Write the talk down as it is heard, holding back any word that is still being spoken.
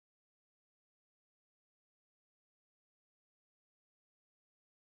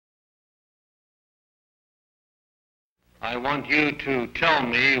I want you to tell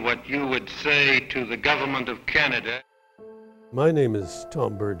me what you would say to the government of Canada. My name is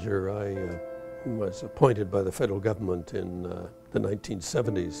Tom Berger. I was appointed by the federal government in the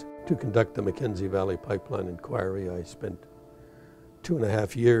 1970s to conduct the Mackenzie Valley Pipeline Inquiry. I spent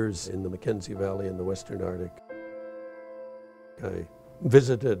 2.5 years in the Mackenzie Valley in the Western Arctic. I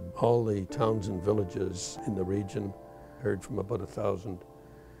visited all the towns and villages in the region, heard from about 1,000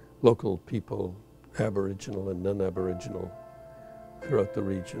 local people, Aboriginal and non-Aboriginal, throughout the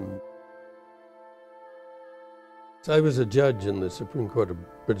region. I was a judge in the Supreme Court of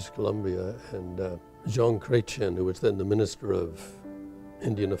British Columbia, and Jean Chrétien, who was then the Minister of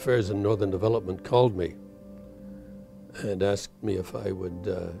Indian Affairs and Northern Development, called me and asked me if I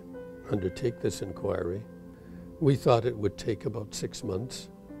would undertake this inquiry. We thought it would take about 6 months,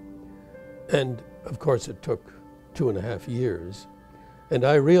 and of course it took 2.5 years. And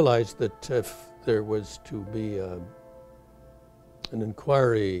I realized that if there was to be an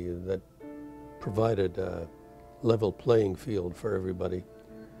inquiry that provided a level playing field for everybody,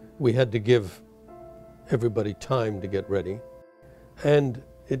 we had to give everybody time to get ready. And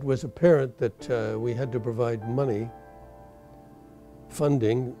it was apparent that we had to provide money,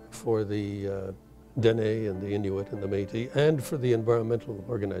 funding for the Dene and the Inuit and the Métis, and for the environmental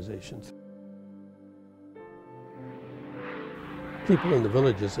organizations. People in the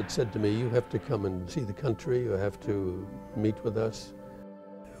villages had said to me, you have to come and see the country, you have to meet with us.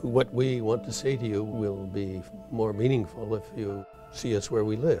 What we want to say to you will be more meaningful if you see us where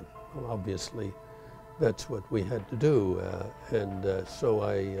we live. Well, obviously, that's what we had to do. So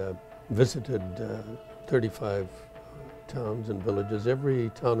I visited 35 towns and villages,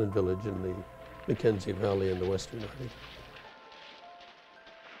 every town and village in the Mackenzie Valley in the Western Arctic.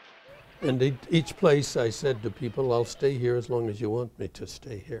 And each place I said to people, I'll stay here as long as you want me to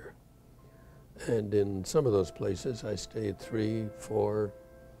stay here. And in some of those places I stayed 3, 4,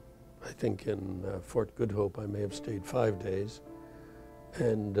 I think in Fort Good Hope I may have stayed 5 days.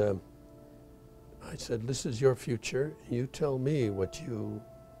 And I said, this is your future. You tell me what you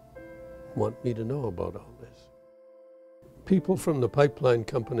want me to know about all this. People from the pipeline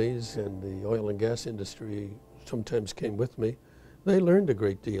companies and the oil and gas industry sometimes came with me. They learned a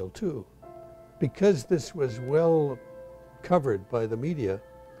great deal too. Because this was well covered by the media,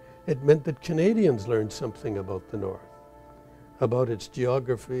 it meant that Canadians learned something about the North, about its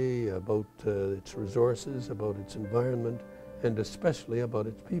geography, about its resources, about its environment, and especially about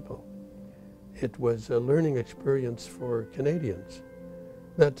its people. It was a learning experience for Canadians.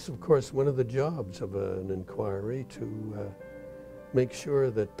 That's, of course, one of the jobs of an inquiry, to make sure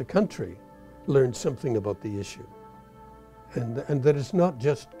that the country learns something about the issue, and that it's not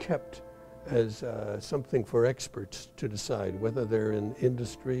just kept as something for experts to decide, whether they're in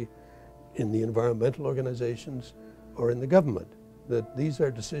industry, in the environmental organizations, or in the government, that these are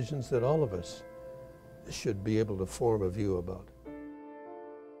decisions that all of us should be able to form a view about.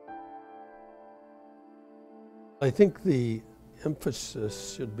 I think the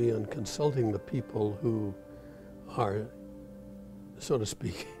emphasis should be on consulting the people who are, so to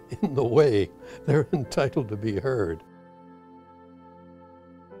speak, in the way. They're entitled to be heard.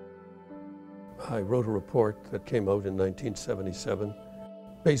 I wrote a report that came out in 1977,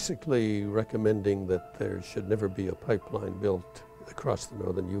 basically recommending that there should never be a pipeline built across the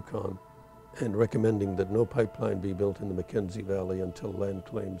northern Yukon, and recommending that no pipeline be built in the Mackenzie Valley until land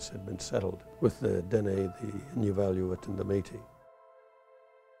claims had been settled with the Dene, the Inuvialuit, and the Métis.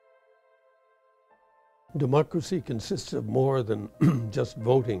 Democracy consists of more than just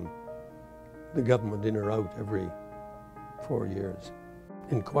voting the government in or out every 4 years.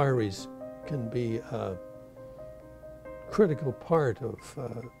 Inquiries can be a critical part of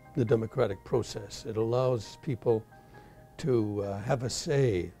the democratic process. It allows people to have a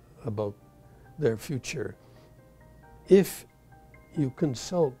say about their future. If you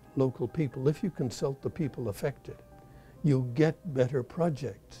consult local people, if you consult the people affected, you get better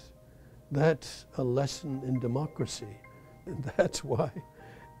projects. That's a lesson in democracy. And that's why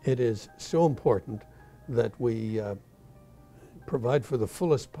it is so important that we provide for the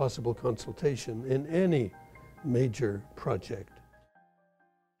fullest possible consultation in any major project.